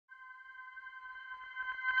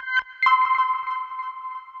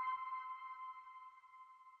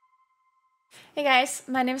Hey guys,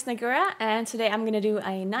 my name is Naguura and today I'm going to do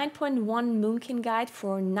a 9.1 Moonkin guide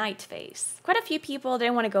for Night Fae. Quite a few people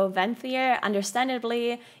didn't want to go Venthyr,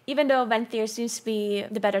 understandably, even though Venthyr seems to be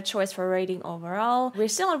the better choice for raiding overall. We're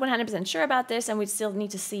still not 100% sure about this and we still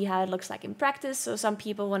need to see how it looks like in practice, so some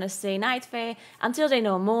people want to stay Night Fae until they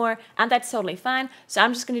know more, and that's totally fine. So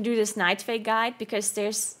I'm just going to do this Night Fae guide because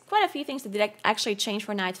there's quite a few things that did actually change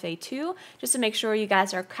for Night Fae too, just to make sure you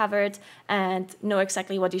guys are covered and know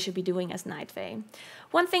exactly what you should be doing as Night Fae.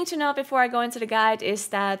 One thing to note before I go into the guide is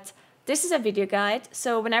that this is a video guide,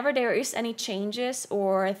 so whenever there is any changes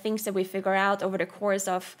or things that we figure out over the course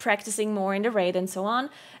of practicing more in the raid and so on,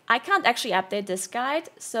 I can't actually update this guide,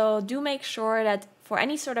 so do make sure that for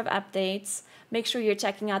any sort of updates, make sure you're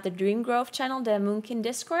checking out the Dreamgrove channel, the Moonkin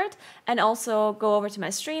Discord, and also go over to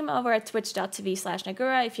my stream over at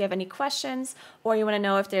twitch.tv/Naguura if you have any questions or you want to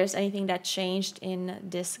know if there's anything that changed in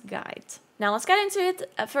this guide. Now let's get into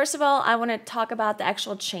it. First of all, I want to talk about the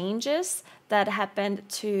actual changes that happened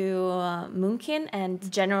to Moonkin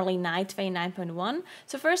and generally Night Fae 9.1.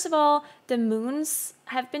 So first of all, the moons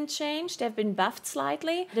have been changed. They've been buffed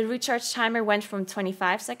slightly. The recharge timer went from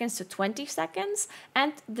 25 seconds to 20 seconds,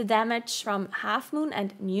 and the damage from half moon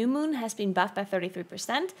and new moon has been buffed by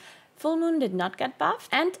 33%. Full moon did not get buffed,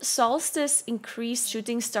 and solstice increased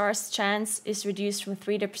shooting stars chance is reduced from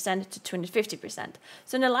 30% to 250%.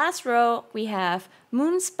 So in the last row, we have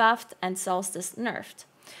moons buffed and solstice nerfed.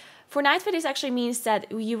 For Night Fae, this actually means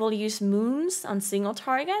that you will use moons on single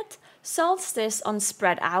target, solstice on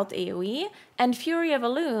spread out AoE, and Fury of a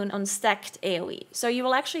Loon on stacked AoE. So you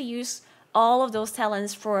will actually use all of those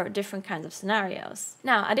talents for different kinds of scenarios.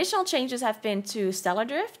 Now, additional changes have been to Stellar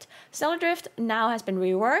Drift. Stellar Drift now has been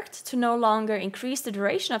reworked to no longer increase the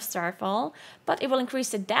duration of Starfall, but it will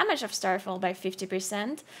increase the damage of Starfall by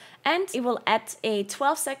 50%, and it will add a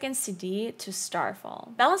 12-second CD to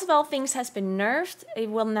Starfall. Balance of All Things has been nerfed. It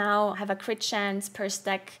will now have a crit chance per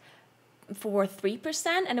stack for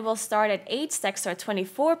 3%, and it will start at 8 stacks, so at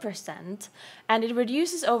 24%, and it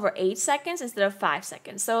reduces over 8 seconds instead of 5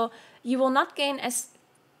 seconds. So you will not gain as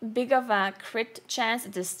big of a crit chance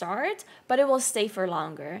at the start, but it will stay for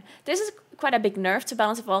longer. This is quite a big nerf to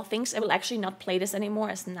Balance of All Things. I will actually not play this anymore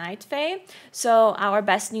as Night Fae, so our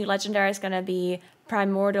best new legendary is going to be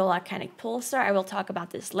Primordial Arcanic Pulsar. I will talk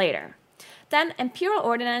about this later. Then Imperial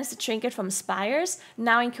Ordnance, the trinket from Spires,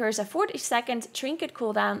 now incurs a 40-second trinket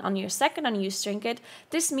cooldown on your second unused trinket.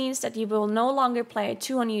 This means that you will no longer play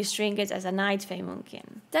 2 unused trinkets as a Night Fae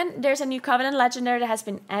Moonkin. Then there's a new Covenant legendary that has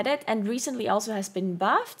been added and recently also has been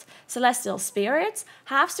buffed. Celestial Spirits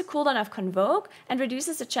halves the cooldown of Convoke and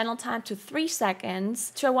reduces the channel time to 3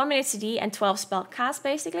 seconds to a 1-minute CD and 12 spell cast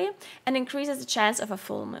basically, and increases the chance of a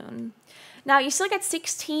full moon. Now, you still get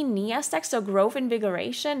 16 Nia stacks, so Growth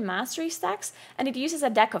Invigoration, Mastery stacks, and it uses a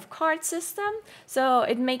deck of card system, so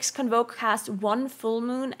it makes Convoke cast 1 full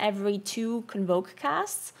moon every 2 Convoke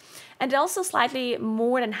casts. And it also slightly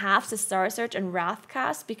more than half the Starsurge and Wrath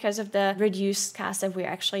cast because of the reduced cast that we're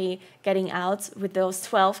actually getting out with those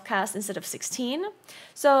 12 casts instead of 16.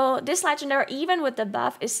 So this legendary, even with the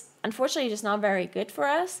buff, is unfortunately just not very good for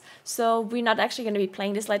us. So we're not actually going to be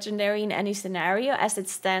playing this legendary in any scenario as it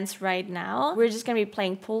stands right now. We're just going to be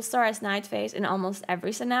playing Pulsar as Night Fae in almost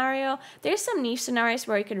every scenario. There's some niche scenarios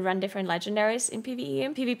where you can run different legendaries in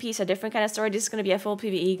PvE. PvP is a different kind of story. This is going to be a full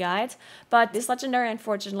PvE guide. But this legendary,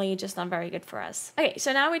 unfortunately, just not very good for us. Okay,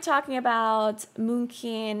 so now we're talking about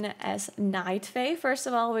Moonkin as Night Fae. First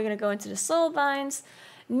of all, we're going to go into the Soulbinds.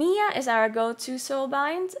 Nia is our go-to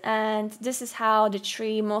Soulbind, and this is how the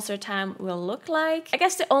tree most of the time will look like. I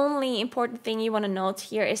guess the only important thing you want to note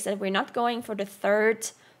here is that we're not going for the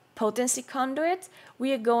 3rd potency conduit.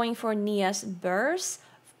 We are going for Nia's burst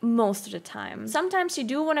most of the time. Sometimes you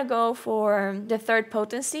do want to go for the 3rd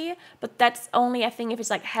potency, but that's only, I think, if it's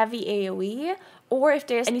like heavy AoE or if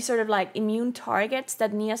there's any sort of like immune targets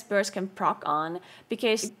that Nia's burst can proc on,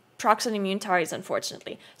 because it procs on immune targets,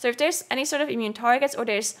 unfortunately. So if there's any sort of immune targets or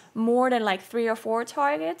there's more than like 3 or 4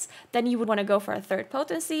 targets, then you would want to go for a 3rd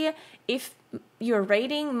potency. If you're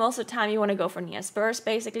raiding, most of the time you want to go for Nia's burst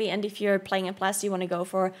basically, and if you're playing a plus, you want to go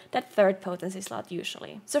for that 3rd potency slot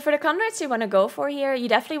usually. So for the conduits you want to go for here, you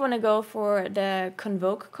definitely want to go for the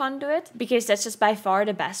Convoke conduit because that's just by far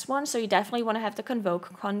the best one, so you definitely want to have the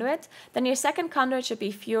Convoke conduit. Then your second conduit should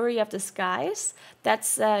be Fury of the Skies.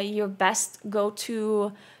 That's your best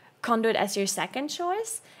go-to conduit as your second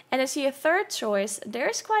choice. And as your third choice,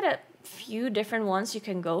 there's quite a few different ones you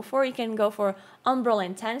can go for. You can go for Umbral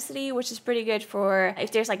Intensity, which is pretty good for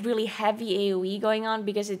if there's like really heavy AoE going on,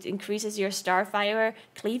 because it increases your Starfire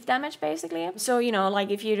cleave damage basically. So, you know, like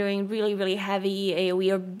if you're doing really heavy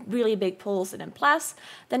AoE or really big pulls and then plus,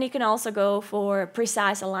 then you can also go for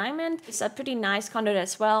Precise Alignment. It's a pretty nice conduit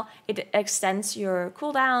as well. It extends your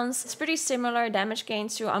cooldowns. It's pretty similar damage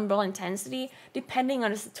gains to Umbral Intensity depending on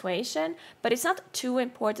the situation, but it's not too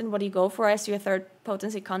important what you go for as your third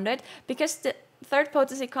potency conduit, because the third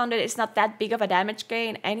potency conduit is not that big of a damage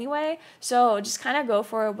gain anyway, so just kind of go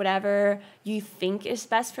for whatever you think is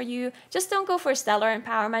best for you. Just don't go for Stellar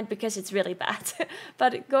Empowerment because it's really bad.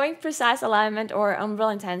 But going Precise Alignment or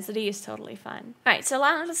Umbral Intensity is totally fine. Alright, so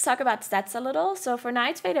now let's talk about stats a little. So for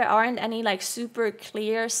Night Fae, there aren't any like super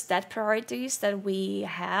clear stat priorities that we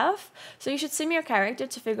have. So you should sim your character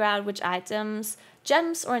to figure out which items,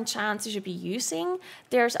 gems or enchants you should be using.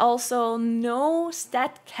 There's also no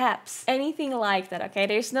stat caps, anything like that, okay?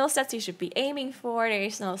 There's no stats you should be aiming for,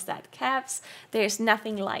 there's no stat caps, there's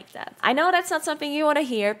nothing like that. I know that's not something you want to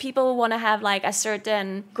hear. People want to have like a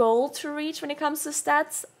certain goal to reach when it comes to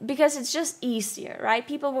stats, because it's just easier, right?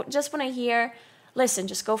 People just want to hear, listen,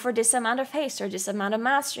 just go for this amount of haste or this amount of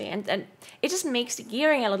mastery. And it just makes the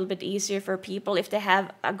gearing a little bit easier for people if they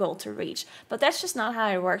have a goal to reach. But that's just not how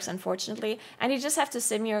it works, unfortunately. And you just have to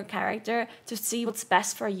sim your character to see what's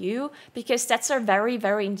best for you, because stats are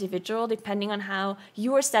very individual depending on how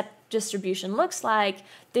your stat distribution looks like.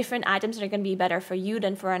 Different items are going to be better for you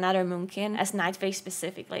than for another Moonkin, as Night Fae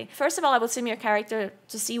specifically. First of all, I would sim your character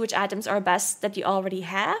to see which items are best that you already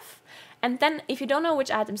have. And then if you don't know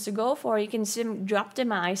which items to go for, you can sim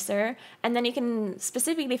Droptimizer, and then you can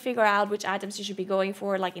specifically figure out which items you should be going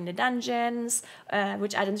for, like in the dungeons,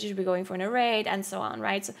 which items you should be going for in a raid, and so on,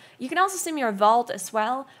 right? So you can also sim your vault as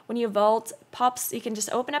well. When your vault pops, you can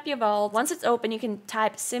just open up your vault. Once it's open, you can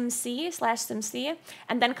type simc/simc,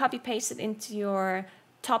 and then copy paste it into your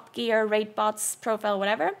Top Gear, Raid Bots, profile,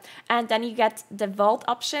 whatever. And then you get the vault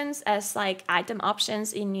options as like item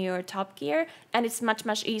options in your Top Gear. And it's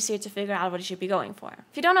much easier to figure out what you should be going for.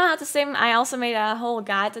 If you don't know how to sim, I also made a whole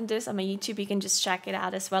guide on this on my YouTube. You can just check it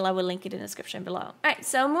out as well. I will link it in the description below. Alright,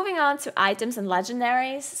 so moving on to items and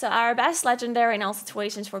legendaries. So our best legendary in all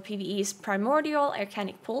situations for PvE is Primordial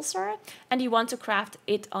Arcanic Pulsar. And you want to craft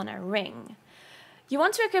it on a ring. You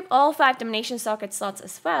want to equip all 5 Domination Socket slots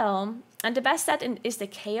as well, and the best set is the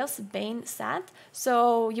Chaos Bane set,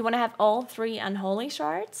 so you want to have all 3 Unholy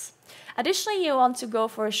Shards. Additionally, you want to go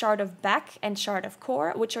for a Shard of Back and Shard of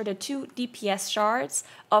Core, which are the 2 DPS shards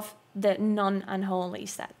of the non-Unholy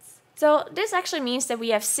sets. So this actually means that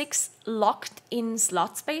we have 6 locked-in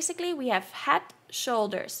slots basically. We have head,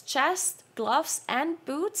 shoulders, chest, gloves, and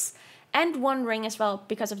boots, and 1 ring as well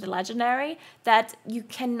because of the legendary that you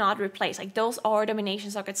cannot replace. Like those are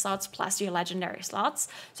Domination Socket slots plus your legendary slots.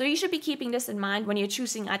 So you should be keeping this in mind when you're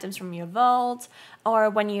choosing items from your vault, or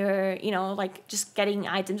when you're, you know, like just getting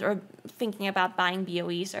items or thinking about buying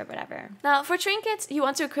BOEs or whatever. Now for trinkets, you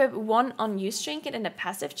want to equip 1 unused trinket and a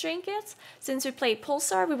passive trinket. Since we play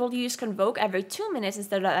Pulsar, we will use Convoke every 2 minutes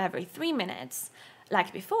instead of every 3 minutes.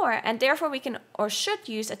 Like before, and therefore we can or should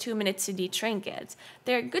use a 2-minute CD trinket.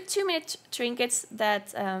 They're good 2-minute trinkets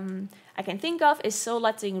that I can think of is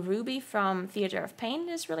Soul-Letting Ruby from Theater of Pain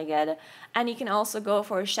is really good, and you can also go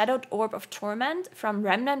for Shadowed Orb of Torment from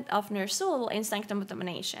Remnant of Ner'zhul in Sanctum of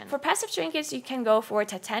Domination. For passive trinkets, you can go for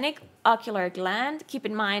Titanic Ocular Gland. Keep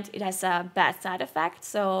in mind it has a bad side effect,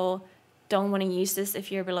 so don't want to use this if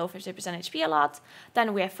you're below 50% HP a lot.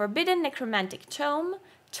 Then we have Forbidden Necromantic Tome,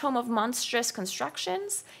 Tome of Monstrous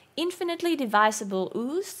Constructions, Infinitely Divisible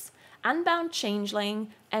Ooze, Unbound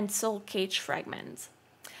Changeling, and Soul Cage Fragment.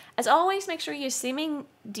 As always, make sure you're simming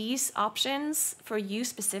these options for you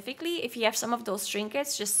specifically. If you have some of those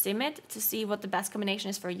trinkets, just sim it to see what the best combination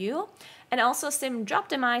is for you. And also sim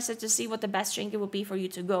Droptimizer to see what the best trinket will be for you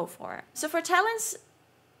to go for. So for talents,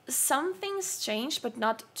 some things change, but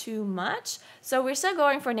not too much. So we're still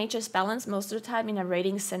going for Nature's Balance most of the time in a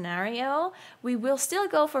raiding scenario. We will still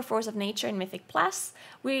go for Force of Nature in Mythic Plus.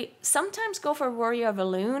 We sometimes go for Warrior of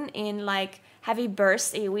Elune in like heavy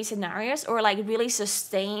burst AoE scenarios, or like really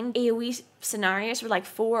sustained AoE scenarios with like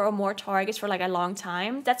 4 or more targets for like a long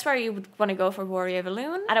time. That's where you would want to go for Warrior of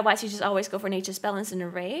Elune. Otherwise, you just always go for Nature's Balance in a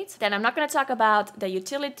raid. Then I'm not going to talk about the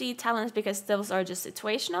utility talents because those are just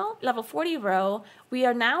situational. Level 40 row, we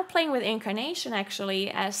are now playing with Incarnation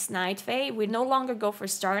actually as Night Fae. We no longer go for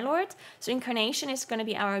Starlord. So Incarnation is going to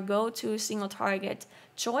be our go-to single target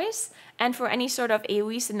choice. And for any sort of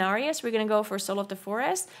AoE scenarios, we're going to go for Soul of the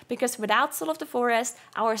Forest, because without Soul of the Forest,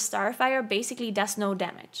 our Starfire basically does no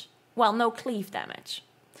damage. Well, no cleave damage.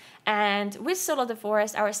 And with Soul of the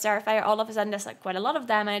Forest, our Starfire all of a sudden does like quite a lot of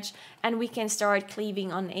damage, and we can start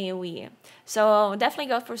cleaving on AoE. So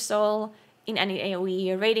definitely go for Soul in any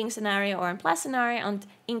AoE raiding scenario or in plus scenario, and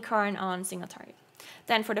Incarn on single target.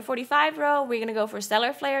 Then for the 45 row, we're going to go for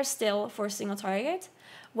Stellar Flare still for single target,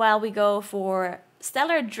 while we go for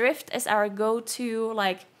Stellar Drift as our go-to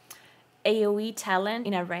like AoE talent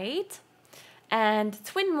in a raid. And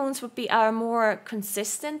Twin Moons would be our more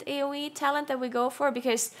consistent AoE talent that we go for,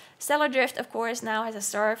 because Stellar Drift, of course, now has a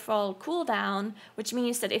Starfall cooldown, which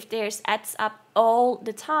means that if there's adds up all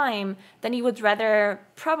the time, then you would rather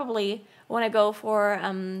probably want to go for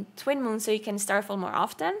Twin Moon so you can Starfall more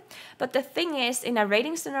often. But the thing is, in a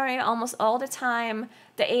raiding scenario, almost all the time,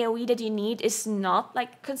 the AoE that you need is not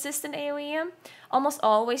like consistent AoE. Almost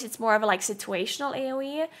always it's more of a like situational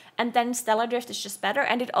AoE, and then Stellar Drift is just better,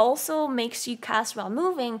 and it also makes you cast while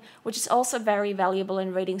moving, which is also very valuable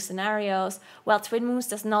in raiding scenarios, while Twin Moons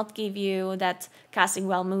does not give you that casting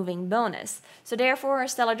while moving bonus. So therefore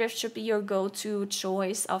Stellar Drift should be your go-to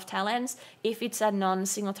choice of talents if it's a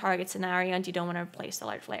non-single target scenario and you don't want to play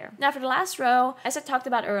Stellar Flare. Now for the last row, as I talked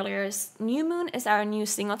about earlier, New Moon is our new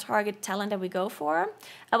single target talent that we go for.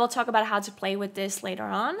 I will talk about how to play with this later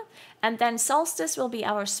on. And then Solstice will be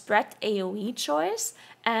our spread AoE choice,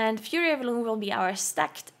 and Fury of Loom will be our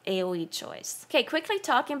stacked AoE choice. Okay, quickly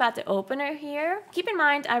talking about the opener here. Keep in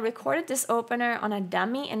mind, I recorded this opener on a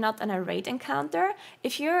dummy and not on a raid encounter.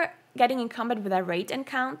 If you're getting in combat with a raid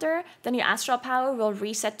encounter, then your astral power will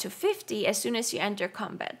reset to 50 as soon as you enter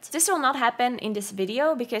combat. This will not happen in this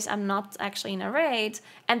video because I'm not actually in a raid,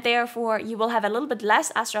 and therefore you will have a little bit less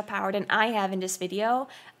astral power than I have in this video.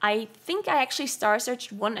 I think I actually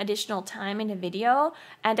Starsurged one additional time in the video,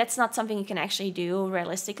 and that's not something you can actually do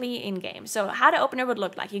realistically in game. So how the opener would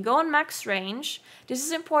look like: you go on max range. This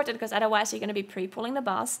is important because otherwise you're going to be pre-pulling the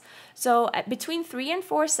boss. So between 3 and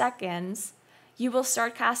 4 seconds, you will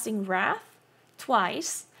start casting Wrath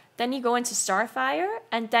twice, then you go into Starfire,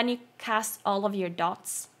 and then you cast all of your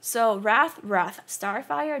dots. So Wrath,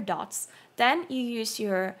 Starfire, dots. Then you use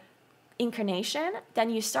your Incarnation, then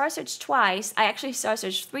you Starsurge twice. I actually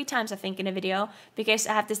Starsurged 3 times, I think, in a video, because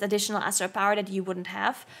I have this additional astral power that you wouldn't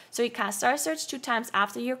have. So you cast Starsurge 2 times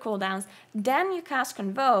after your cooldowns, then you cast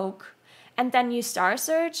Convoke, and then you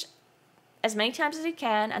Starsurge as many times as you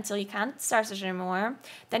can until you can't Starsurge anymore.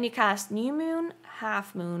 Then you cast New Moon,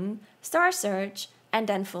 Half Moon, Starsurge, and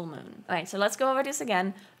then Full Moon. Alright, so let's go over this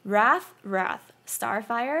again. Wrath,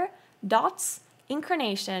 Starfire, Dots,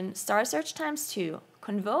 Incarnation, Starsurge times 2,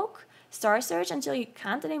 Convoke, Starsurge until you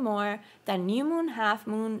can't anymore, then New Moon, Half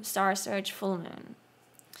Moon, Starsurge, Full Moon.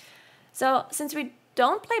 So since we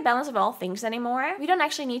don't play Balance of All Things anymore, we don't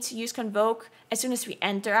actually need to use Convoke as soon as we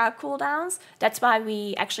enter our cooldowns. That's why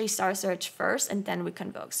we actually Starsurge first and then we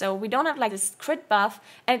Convoke. So we don't have like this crit buff,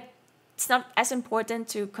 and it's not as important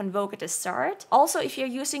to Convoke at the start. Also, if you're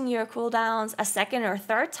using your cooldowns a second or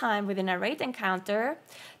third time within a raid encounter,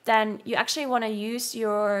 then you actually want to use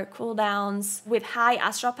your cooldowns with high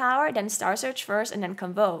astral power, then Starsurge first and then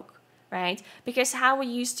Convoke, right? Because how we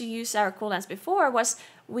used to use our cooldowns before was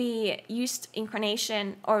we used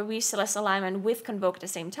Incarnation or we Celestial Alignment with Convoke at the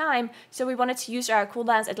same time, so we wanted to use our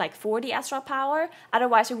cooldowns at like 40 astral power,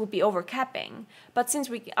 otherwise we would be overcapping. But since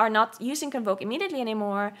we are not using Convoke immediately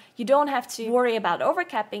anymore, you don't have to worry about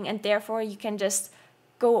overcapping, and therefore you can just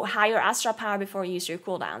go higher astral power before you use your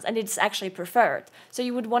cooldowns, and it's actually preferred. So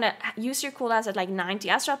you would want to use your cooldowns at like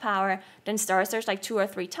 90 astral power, then Starsurge like 2 or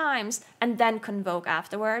 3 times, and then Convoke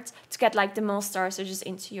afterwards to get like the most Starsurges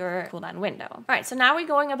into your cooldown window. Alright, so now we're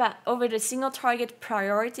going over the single target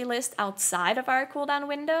priority list outside of our cooldown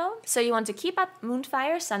window. So you want to keep up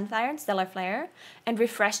Moonfire, Sunfire, and Stellar Flare, and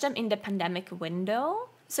refresh them in the pandemic window.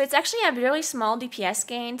 So it's actually a really small DPS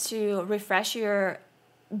gain to refresh your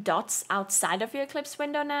dots outside of your Eclipse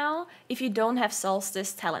window now if you don't have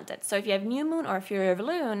Solstice talented. So if you have New Moon or Fury of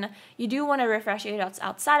Loon, you do want to refresh your dots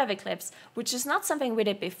outside of Eclipse, which is not something we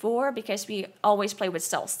did before because we always play with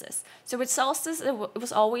Solstice. So with Solstice, it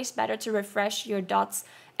was always better to refresh your dots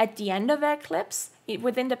at the end of Eclipse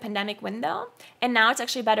within the pandemic window, and now it's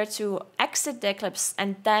actually better to exit the Eclipse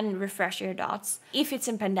and then refresh your dots if it's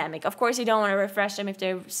in pandemic. Of course, you don't want to refresh them if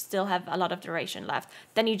they still have a lot of duration left.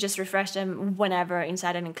 Then you just refresh them whenever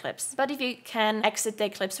inside an Eclipse. But if you can exit the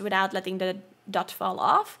Eclipse without letting the dot fall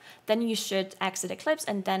off, then you should exit Eclipse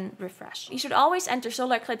and then refresh. You should always enter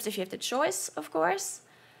Solar Eclipse if you have the choice, of course.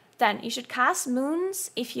 Then you should cast Moons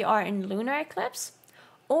if you are in Lunar Eclipse,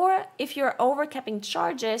 Or if you're overcapping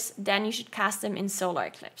charges, then you should cast them in solar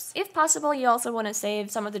eclipse. If possible, you also want to save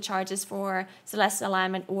some of the charges for celestial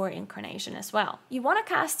alignment or incarnation as well. You want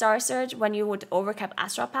to cast Starsurge when you would overcap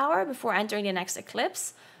astral power before entering the next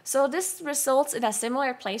eclipse. So this results in a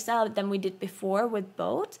similar playstyle than we did before with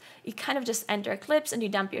both. You kind of just enter eclipse and you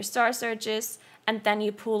dump your Starsurges, and then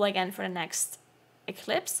you pull again for the next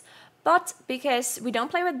eclipse. But because we don't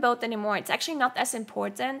play with both anymore, it's actually not as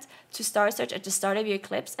important to Starsurge at the start of your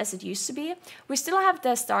eclipse as it used to be. We still have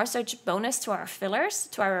the Starsurge bonus to our fillers,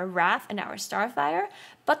 to our Wrath and our Starfire,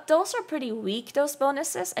 but those are pretty weak, those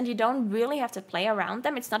bonuses, and you don't really have to play around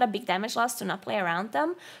them. It's not a big damage loss to not play around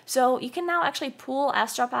them. So you can now actually pull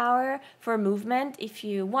Astral Power for movement if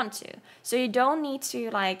you want to. So you don't need to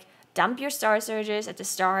like dump your Starsurges at the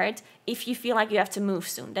start if you feel like you have to move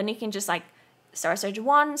soon. Then you can just like Starsurge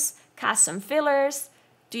once, cast some fillers.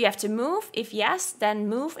 Do you have to move? If yes, then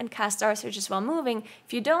move and cast Starsurges while moving.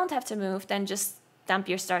 If you don't have to move, then just dump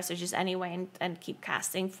your Starsurges anyway and keep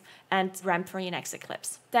casting and ramp for your next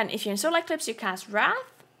eclipse. Then if you're in Solar Eclipse, you cast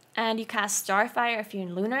Wrath, and you cast Starfire if you're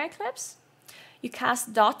in Lunar Eclipse. You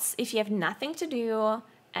cast Dots if you have nothing to do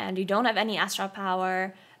and you don't have any Astral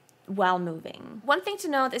Power while moving. One thing to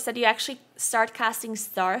note is that you actually start casting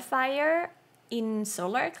Starfire in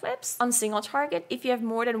Solar Eclipse on single target if you have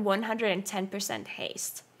more than 110%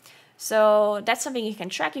 haste. So that's something you can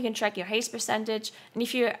track. You can track your haste percentage, and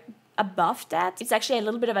if you're above that, it's actually a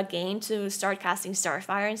little bit of a gain to start casting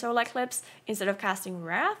Starfire in Solar Eclipse instead of casting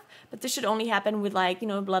Wrath, but this should only happen with like, you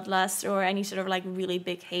know, Bloodlust or any sort of like really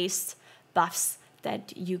big haste buffs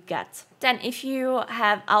that you get. Then if you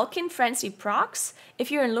have Alkin Frenzy procs,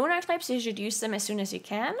 if you're in Lunar Eclipse, you should use them as soon as you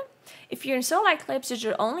can. If you're in Solar Eclipse, you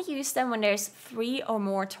should only use them when there's 3 or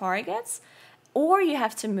more targets, or you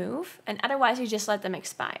have to move, and otherwise you just let them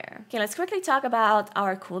expire. Okay, let's quickly talk about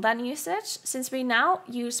our cooldown usage. Since we now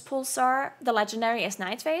use Pulsar, the Legendary, as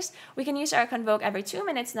Night Fae, we can use our Convoke every 2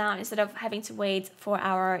 minutes now instead of having to wait for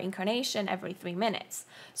our Incarnation every 3 minutes.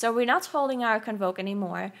 So we're not holding our Convoke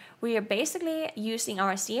anymore. We are basically using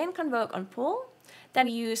our CA Convoke on pull, then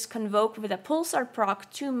we use Convoke with a Pulsar proc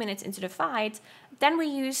 2 minutes into the fight, then we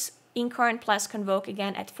use Incarn plus Convoke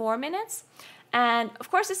again at 4 minutes. And of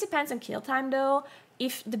course this depends on kill time though.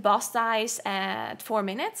 If the boss dies at 4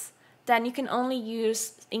 minutes, then you can only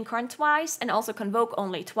use Incarn twice and also Convoke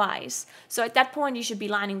only twice. So at that point you should be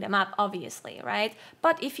lining them up, obviously, right?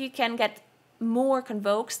 But if you can get more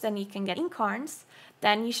Convokes than you can get Incarns,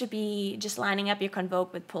 then you should be just lining up your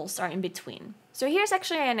Convoke with Pulsar in between. So here's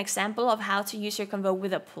actually an example of how to use your Convoke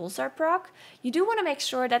with a Pulsar proc. You do want to make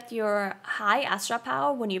sure that you're high Astral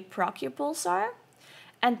Power when you proc your Pulsar.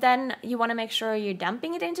 And then you want to make sure you're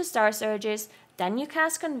dumping it into Starsurges, then you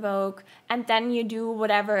cast Convoke, and then you do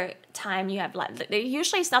whatever time you have left.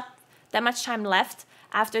 Usually it's not that much time left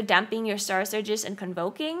after dumping your Starsurges and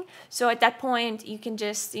Convoking. So at that point, you can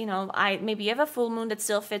just, you know, maybe you have a full moon that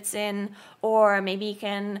still fits in, or maybe you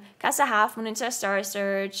can cast a half moon into a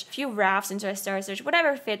Starsurge, a few Wraths into a Starsurge,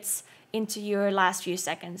 whatever fits into your last few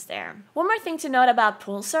seconds there. One more thing to note about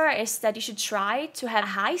Pulsar is that you should try to have a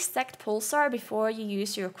high stacked Pulsar before you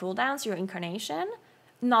use your cooldowns, your Incarnation.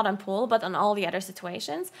 Not on pull, but on all the other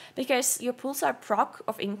situations, because your Pulsar proc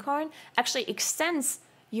of Incarn actually extends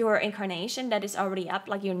your Incarnation that is already up,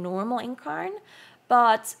 like your normal Incarn.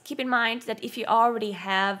 But keep in mind that if you already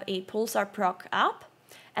have a Pulsar proc up,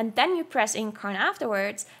 and then you press Incarn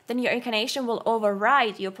afterwards, then your Incarnation will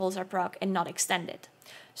override your Pulsar proc and not extend it.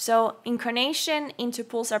 So Incarnation into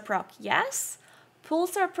Pulsar proc, yes.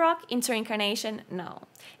 Pulsar proc into Incarnation, no.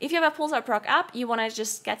 If you have a Pulsar proc up, you want to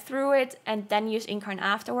just get through it and then use Incarn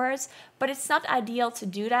afterwards. But it's not ideal to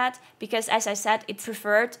do that because, as I said, it's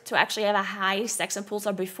preferred to actually have a high stacks on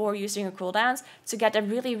Pulsar before using your cooldowns to get a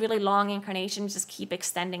really, really long Incarnation. Just keep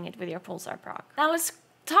extending it with your Pulsar proc. Now let's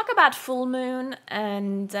talk about Full Moon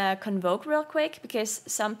and Convoke real quick, because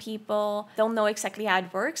some people don't know exactly how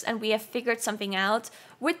it works, and we have figured something out.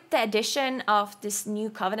 With the addition of this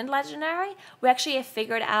new Covenant Legendary, we actually have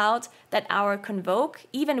figured out that our Convoke,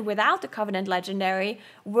 even without the Covenant Legendary,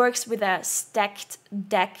 works with a stacked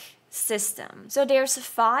deck system. So there's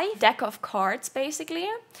 5 deck of cards basically,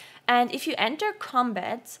 and if you enter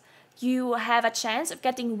combat, you have a chance of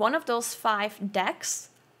getting one of those 5 decks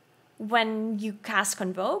when you cast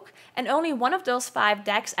Convoke, and only one of those 5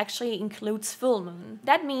 decks actually includes Full Moon.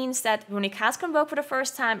 That means that when you cast Convoke for the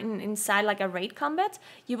first time inside like a raid combat,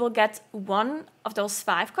 you will get one of those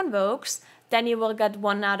 5 Convokes, then you will get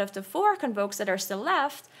 1 out of the 4 Convokes that are still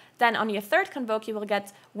left. Then on your 3rd Convoke, you will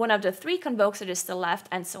get 1 of the 3 Convokes that is still left,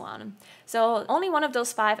 and so on. So only one of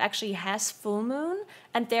those 5 actually has full moon,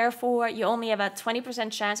 and therefore you only have a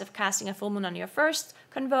 20% chance of casting a full moon on your 1st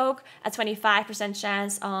Convoke, a 25%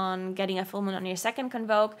 chance on getting a full moon on your 2nd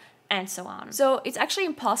Convoke, and so on. So it's actually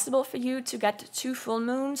impossible for you to get 2 full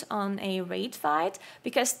moons on a raid fight,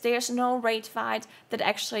 because there's no raid fight that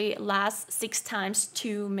actually lasts 6 times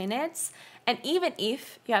 2 minutes. And even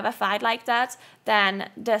if you have a fight like that, then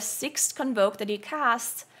the 6th Convoke that you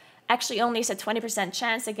cast actually only has a 20%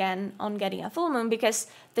 chance again on getting a full moon, because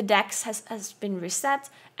the dex has been reset,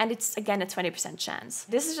 and it's again a 20% chance.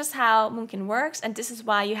 This is just how Moonkin works, and this is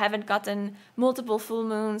why you haven't gotten multiple full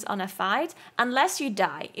moons on a fight unless you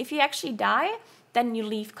die. If you actually die, then you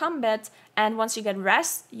leave combat, and once you get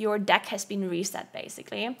rest, your deck has been reset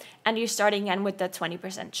basically, and you're starting again with the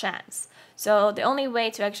 20% chance. So the only way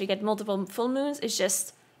to actually get multiple full moons is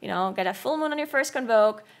just, you know, get a full moon on your 1st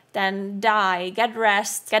Convoke, then die, get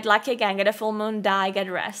rest, get lucky again, get a full moon, die,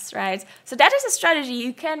 get rest, right? So that is a strategy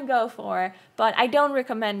you can go for, but I don't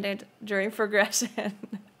recommend it during progression.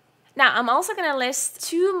 Now, I'm also going to list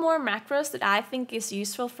 2 more macros that I think is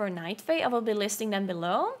useful for Night Fae. I will be listing them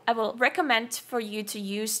below. I will recommend for you to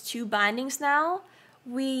use 2 bindings now.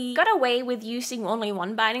 We got away with using only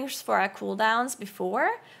 1 bindings for our cooldowns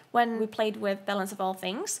before, when we played with Balance of All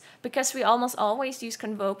Things, because we almost always use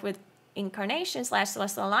Convoke with Incarnation /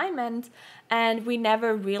 Celestial Alignment, and we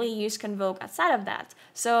never really use Convoke outside of that.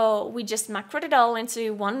 So we just macroed it all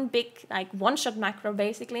into one big, like, one-shot macro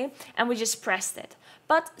basically, and we just pressed it.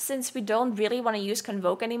 But since we don't really want to use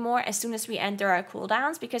Convoke anymore as soon as we enter our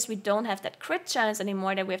cooldowns, because we don't have that crit chance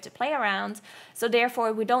anymore that we have to play around, so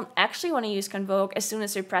therefore we don't actually want to use Convoke as soon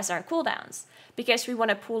as we press our cooldowns, because we want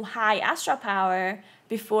to pull high astral power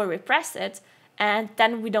before we press it, and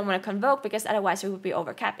then we don't want to Convoke, because otherwise we would be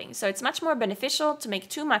overcapping. So it's much more beneficial to make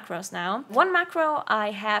 2 macros now. 1 macro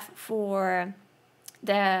I have for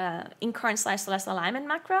the Incarn / Celestial Alignment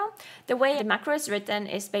macro. The way the macro is written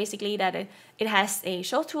is basically that it has a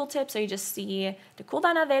show tooltip, so you just see the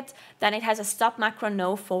cooldown of it. Then it has a stop macro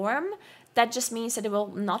no form. That just means that it will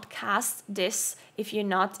not cast this if you're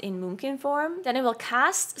not in Moonkin form. Then it will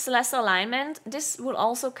cast Celestial Alignment. This will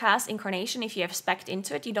also cast Incarnation if you have spec'd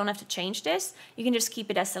into it. You don't have to change this. You can just keep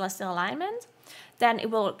it as Celestial Alignment. Then it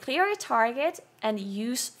will clear a target and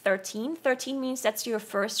use 13. 13 means that's your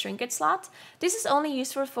 1st trinket slot. This is only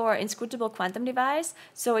useful for Inscrutable Quantum Device,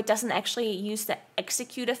 so it doesn't actually use the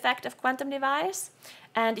execute effect of Quantum Device.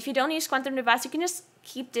 And if you don't use Quantum Device, you can just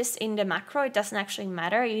keep this in the macro. It doesn't actually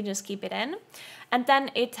matter. You just keep it in. And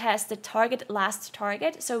then it has the target last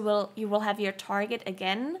target. So you will have your target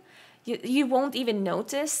again. You won't even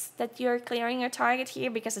notice that you're clearing your target here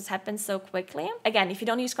because it happens so quickly. Again, if you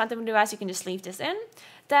don't use Quantum Device, you can just leave this in.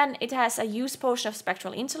 Then it has a use potion of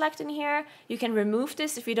Spectral Intellect in here. You can remove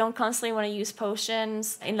this if you don't constantly want to use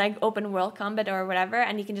potions in like open world combat or whatever,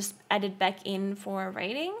 and you can just add it back in for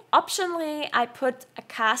raiding. Optionally, I put a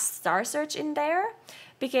cast Starsurge in there,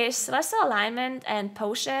 because Celestial Alignment and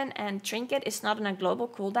Potion and Trinket is not on a global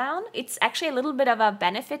cooldown. It's actually a little bit of a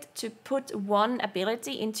benefit to put 1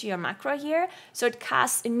 ability into your macro here, so it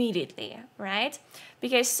casts immediately, right?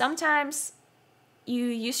 Because sometimes you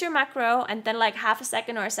use your macro and then like half a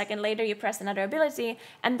second or a second later you press another ability,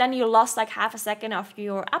 and then you lost like half a second of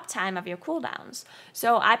your uptime of your cooldowns.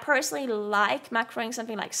 So I personally like macroing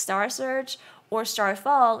something like Starsurge or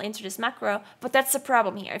Starfall into this macro, but that's the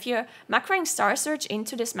problem here. If you're macroing Starsurge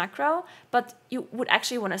into this macro, but you would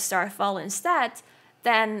actually want to Starfall instead,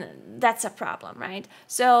 then that's a problem, right?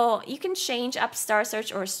 So you can change up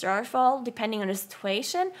Starsurge or Starfall depending on the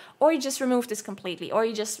situation, or you just remove this completely, or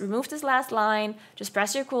you just remove this last line, just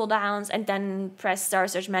press your cooldowns, and then press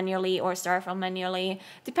Starsurge manually or Starfall manually,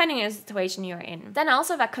 depending on the situation you're in. Then I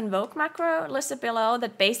also have a Convoke macro listed below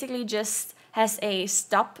that basically just has a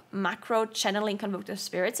stop macro channeling Convoke the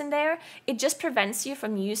Spirits in there. It just prevents you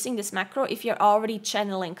from using this macro if you're already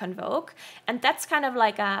channeling Convoke. And that's kind of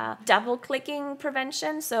like a double clicking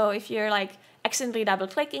prevention. So if you're like accidentally double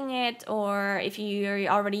clicking it, or if you're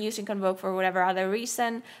already using Convoke for whatever other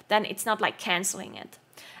reason, then it's not like canceling it.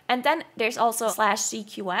 And then there's also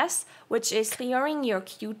 /CQS, which is clearing your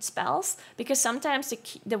queued spells, because sometimes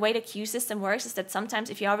the way the queue system works is that sometimes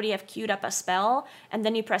if you already have queued up a spell and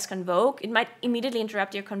then you press Convoke, it might immediately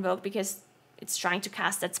interrupt your Convoke because it's trying to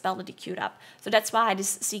cast that spell that you queued up. So that's why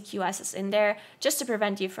this CQS is in there, just to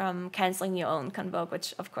prevent you from canceling your own Convoke,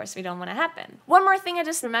 which of course we don't want to happen. One more thing I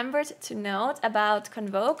just remembered to note about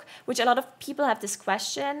Convoke, which a lot of people have this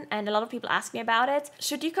question and a lot of people ask me about it.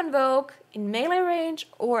 Should you Convoke in melee range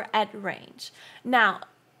or at range? Now,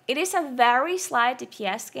 It is a very slight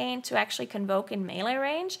DPS gain to actually Convoke in melee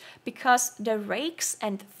range because the Rakes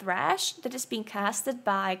and Thrash that is being casted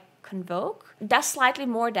by Convoke does slightly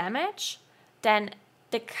more damage than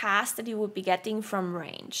the cast that you would be getting from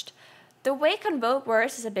ranged. The way Convoke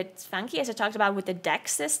works is a bit funky, as I talked about with the deck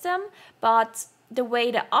system, but the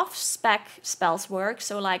way the off-spec spells work,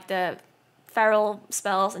 so like the feral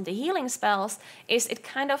spells and the healing spells, is it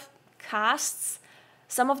kind of casts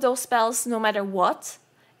some of those spells no matter what.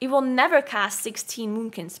 It will never cast 16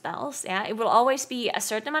 Moonkin spells, yeah? It will always be a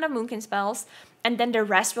certain amount of Moonkin spells, and then the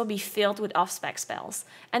rest will be filled with off-spec spells.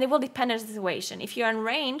 And it will depend on the situation. If you're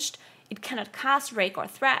unranged, it cannot cast Rake or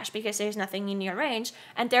Thrash because there's nothing in your range,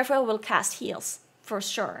 and therefore it will cast heals, for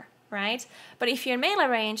sure, right? But if you're in melee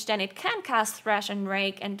range, then it can cast Thrash and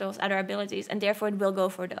Rake and those other abilities, and therefore it will go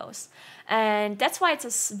for those. And that's why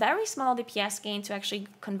it's a very small DPS gain to actually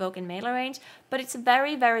Convoke in melee range, but it's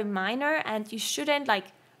very, very minor, and you shouldn't like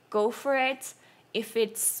go for it if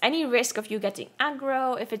it's any risk of you getting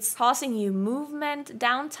aggro, if it's causing you movement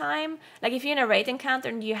downtime. Like if you're in a raid encounter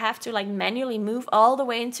and you have to like manually move all the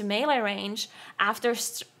way into melee range after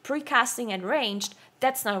precasting at ranged,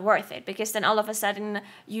 that's not worth it, because then all of a sudden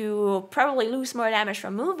you probably lose more damage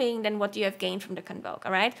from moving than what you have gained from the Convoke,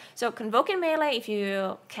 all right? So Convoke in melee if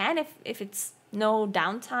you can, if it's no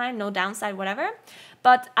downtime, no downside, whatever,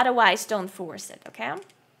 but otherwise don't force it, okay?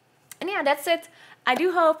 And yeah, that's it. I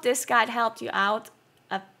do hope this guide helped you out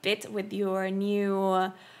a bit with your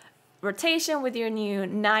new rotation, with your new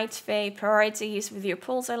Night Fae priorities, with your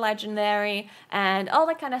Pulsar Legendary, and all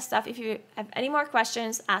that kind of stuff. If you have any more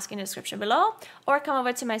questions, ask in the description below, or come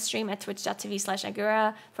over to my stream at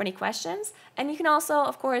twitch.tv/Naguura for any questions. And you can also,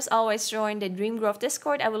 of course, always join the Dream Growth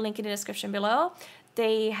Discord. I will link in the description below.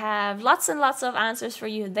 They have lots and lots of answers for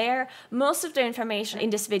you there. Most of the information in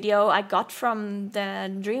this video I got from the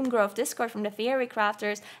Dream Growth Discord, from the Theory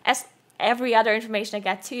Crafters, as every other information I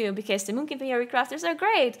get too, because the Moonkin Theory Crafters are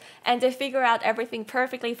great and they figure out everything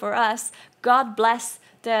perfectly for us. God bless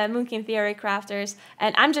the Moonkin Theory Crafters,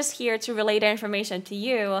 and I'm just here to relay their information to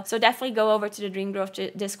you. So definitely go over to the Dream Growth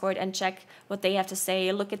Discord and check what they have to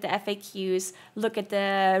say. Look at the FAQs, look at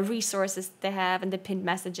the resources they have and the pinned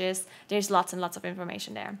messages. There's lots and lots of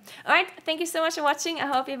information there. All right, thank you so much for watching. I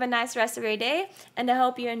hope you have a nice rest of your day, and I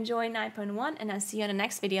hope you enjoy 9.1, and I'll see you in the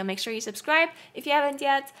next video. Make sure you subscribe if you haven't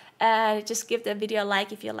yet. Just give the video a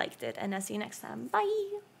like if you liked it, and I'll see you next time.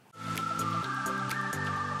 Bye!